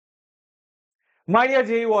My dear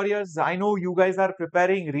JEE warriors, I know you guys are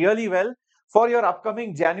preparing really well for your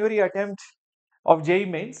upcoming January attempt of JEE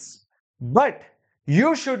mains, but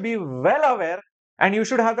you should be well aware and you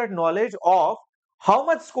should have that knowledge of how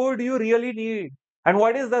much score do you really need and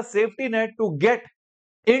what is the safety net to get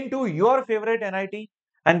into your favorite NIT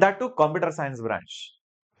and that too computer science branch.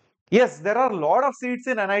 Yes, there are a lot of seats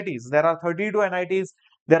in NITs. There are 32 NITs.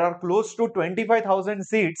 There are close to 25,000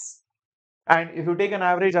 seats. And if you take an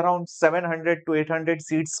average around 700 to 800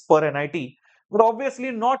 seats per NIT, but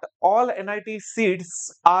obviously not all NIT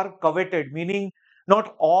seats are coveted, meaning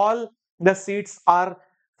not all the seats are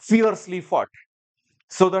fiercely fought.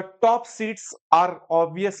 So the top seats are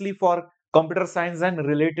obviously for computer science and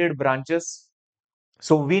related branches.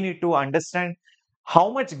 So we need to understand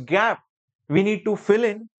how much gap we need to fill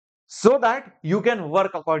in so that you can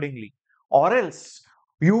work accordingly. Or else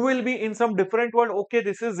you will be in some different world. Okay,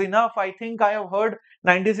 this is enough. I think I have heard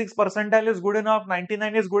 96 percentile is good enough,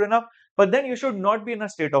 99 is good enough. But then you should not be in a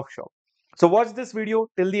state of shock. So watch this video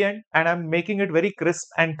till the end and I'm making it very crisp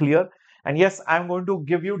and clear. And yes, I'm going to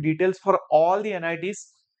give you details for all the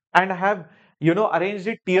NITs and have arranged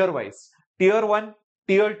it tier wise. Tier 1,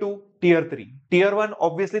 tier 2, tier 3. Tier 1,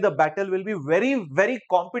 obviously the battle will be very, very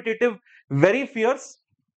competitive, very fierce.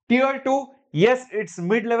 Tier 2, yes, it's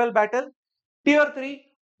mid-level battle. Tier 3,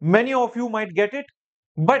 many of you might get it,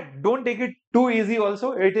 but don't take it too easy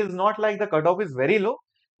also. It is not like the cutoff is very low,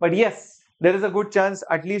 but yes, there is a good chance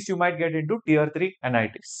at least you might get into tier 3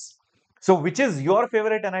 NITs. So which is your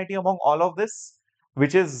favorite NIT among all of this?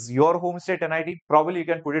 Which is your home state NIT? Probably you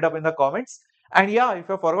can put it up in the comments. And yeah, if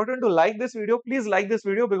you've forgotten to like this video, please like this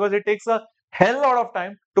video because it takes a hell lot of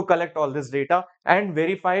time to collect all this data and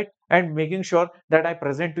verify it and making sure that I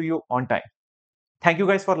present to you on time. Thank you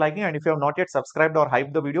guys for liking, and if you have not yet subscribed or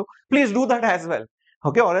hyped the video, please do that as well.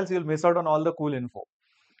 Okay, or else you'll miss out on all the cool info.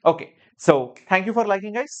 Okay, so thank you for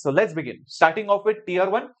liking, guys. So let's begin. Starting off with tier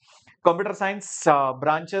 1, computer science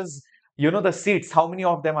branches. You know the seats, how many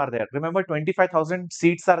of them are there? Remember, 25,000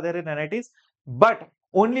 seats are there in NITs, but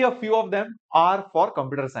only a few of them are for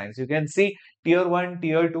computer science. You can see tier 1,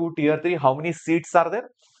 tier 2, tier 3, how many seats are there.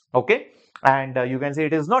 Okay, and you can see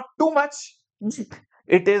it is not too much.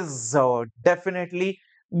 It is definitely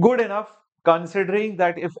good enough considering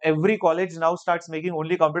that if every college now starts making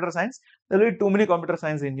only computer science, there will be too many computer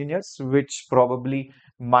science engineers, which probably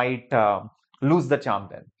might lose the charm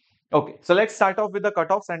then. Okay, so let's start off with the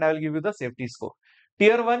cutoffs and I will give you the safety score.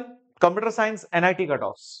 Tier 1, computer science NIT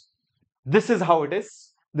cutoffs. This is how it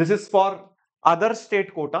is. This is for other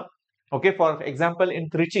state quota. Okay, for example, in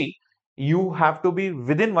Trichy, you have to be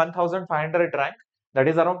within 1500 rank, that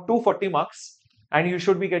is around 240 marks, and you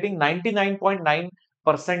should be getting 99.9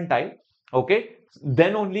 percentile. Okay,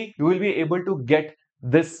 then only you will be able to get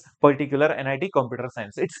this particular NIT computer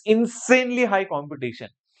science. It's insanely high competition.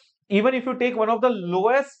 Even if you take one of the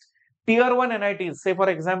lowest tier 1 NITs, say for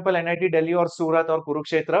example NIT Delhi or Surat or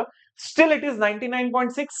Kurukshetra, still it is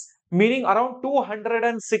 99.6, meaning around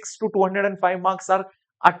 206 to 205 marks are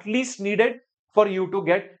at least needed for you to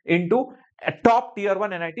get into a top tier 1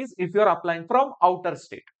 NITs if you are applying from outer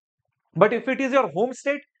state. But if it is your home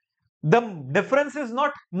state, the difference is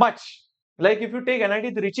not much. Like if you take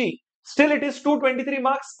NIT Trichy, still it is 223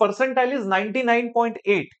 marks, percentile is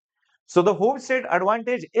 99.8. So the home state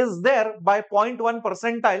advantage is there by 0.1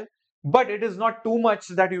 percentile, but it is not too much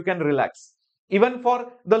that you can relax. Even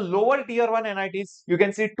for the lower tier 1 NITs, you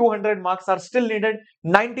can see 200 marks are still needed,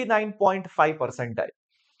 99.5 percentile.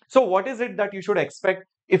 So what is it that you should expect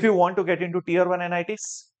if you want to get into tier 1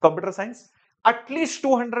 NITs, computer science? At least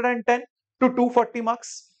 210 to 240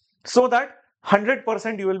 marks so that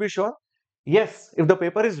 100% you will be sure. Yes, if the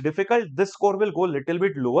paper is difficult, this score will go a little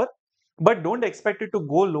bit lower, but don't expect it to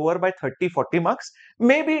go lower by 30-40 marks,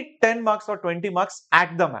 maybe 10 marks or 20 marks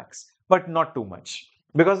at the max, but not too much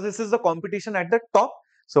because this is the competition at the top.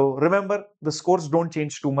 So remember, the scores don't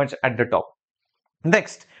change too much at the top.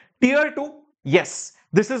 Next, tier 2, yes,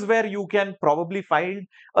 this is where you can probably find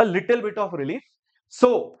a little bit of relief.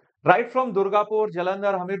 So right from Durgapur,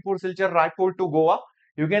 Jalandhar, Hamirpur, Silchar, Raipur to Goa,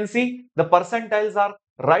 you can see the percentiles are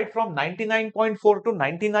right from 99.4 to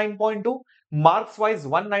 99.2, marks wise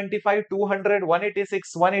 195, 200,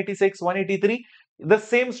 186, 186, 183. The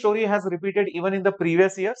same story has repeated even in the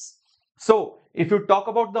previous years. So if you talk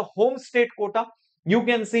about the home state quota, you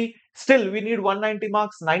can see still we need 190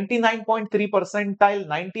 marks, 99.3 percentile,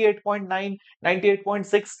 98.9,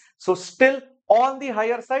 98.6. So still on the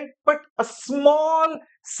higher side, but a small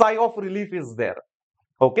sigh of relief is there.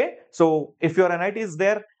 Okay, so if your NIT is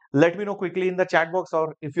there, let me know quickly in the chat box,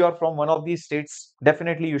 or if you are from one of these states,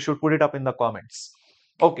 definitely you should put it up in the comments.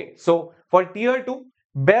 Okay, so for tier 2,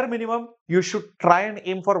 bare minimum, you should try and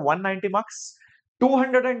aim for 190 marks.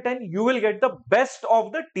 210, you will get the best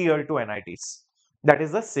of the tier 2 NITs. That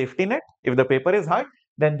is the safety net. If the paper is hard,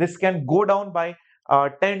 then this can go down by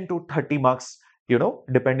 10 to 30 marks,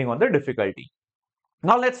 depending on the difficulty.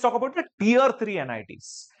 Now let's talk about the tier 3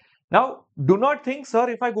 NITs. Now, do not think, sir,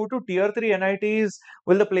 if I go to tier 3 NITs,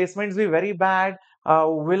 will the placements be very bad?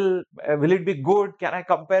 Will it be good? Can I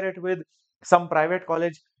compare it with some private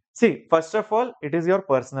college? See, first of all, it is your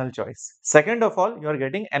personal choice. Second of all, you are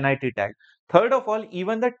getting NIT tag. Third of all,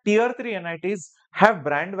 even the tier 3 NITs have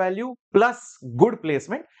brand value plus good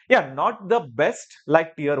placement. Yeah, not the best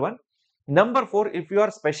like tier 1. Number 4, if you are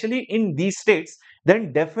especially in these states,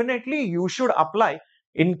 then definitely you should apply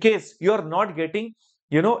in case you are not getting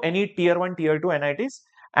any tier 1 tier 2 NITs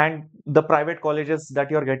and the private colleges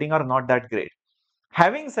that you are getting are not that great.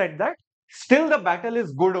 Having said that, still the battle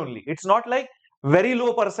is good only. It's not like very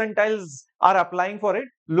low percentiles are applying for it.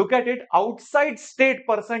 Look at it, outside state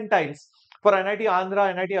percentiles for NIT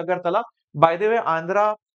Andhra, NIT Agartala. By the way,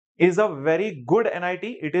 Andhra is a very good NIT.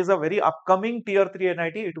 It is a very upcoming tier 3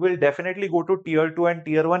 NIT. It will definitely go to tier 2 and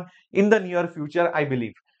tier 1 in the near future, I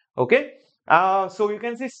believe. Okay. So you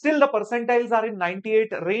can see still the percentiles are in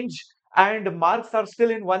 98 range and marks are still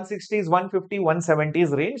in 160s, 150,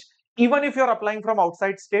 170s range, even if you're applying from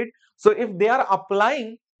outside state. So if they are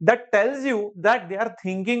applying, that tells you that they are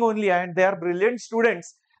thinking only and they are brilliant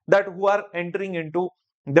students that who are entering into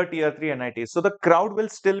the tier 3 NITs. So the crowd will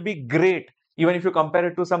still be great, even if you compare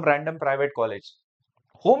it to some random private college.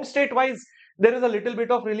 Home state wise, there is a little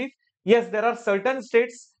bit of relief. Yes, there are certain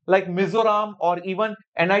states like Mizoram or even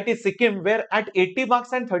NIT Sikkim where at 80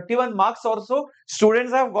 marks and 31 marks also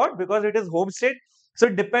students have got because it is home state. So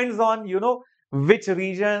it depends on, which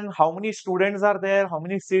region, how many students are there, how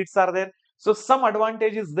many seats are there. So some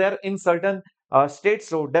advantage is there in certain states.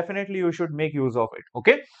 So definitely you should make use of it.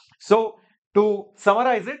 Okay. So to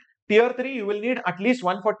summarize it, tier 3, you will need at least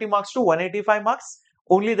 140 marks to 185 marks.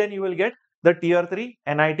 Only then you will get the tier 3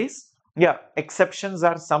 NITs. Yeah, exceptions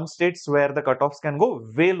are some states where the cutoffs can go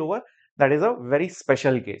way lower. That is a very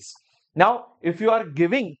special case. Now, if you are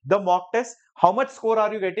giving the mock test, how much score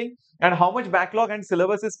are you getting and how much backlog and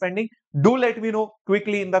syllabus is pending? Do let me know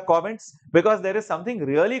quickly in the comments because there is something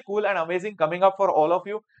really cool and amazing coming up for all of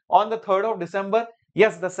you on the 3rd of December.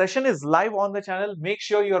 Yes, the session is live on the channel. Make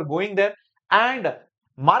sure you are going there and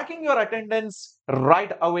marking your attendance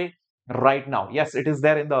right away right now. Yes, it is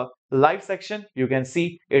there in the live section. You can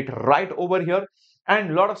see it right over here.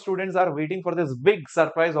 And a lot of students are waiting for this big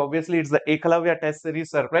surprise. Obviously, it's the Ekalavya test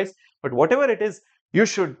series surprise. But whatever it is, you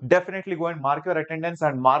should definitely go and mark your attendance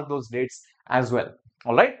and mark those dates as well.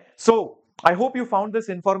 All right. So I hope you found this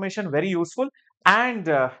information very useful and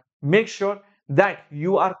make sure that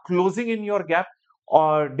you are closing in your gap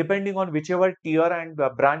or depending on whichever tier and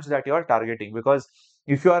branch that you are targeting, because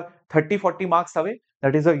if you are 30-40 marks away,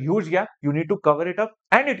 that is a huge gap. You need to cover it up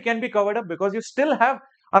and it can be covered up because you still have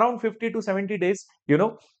around 50 to 70 days,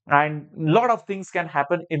 and a lot of things can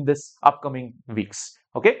happen in this upcoming weeks.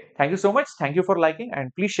 Okay. Thank you so much. Thank you for liking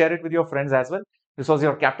and please share it with your friends as well. This was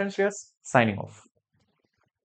your Captain Shreyas signing off.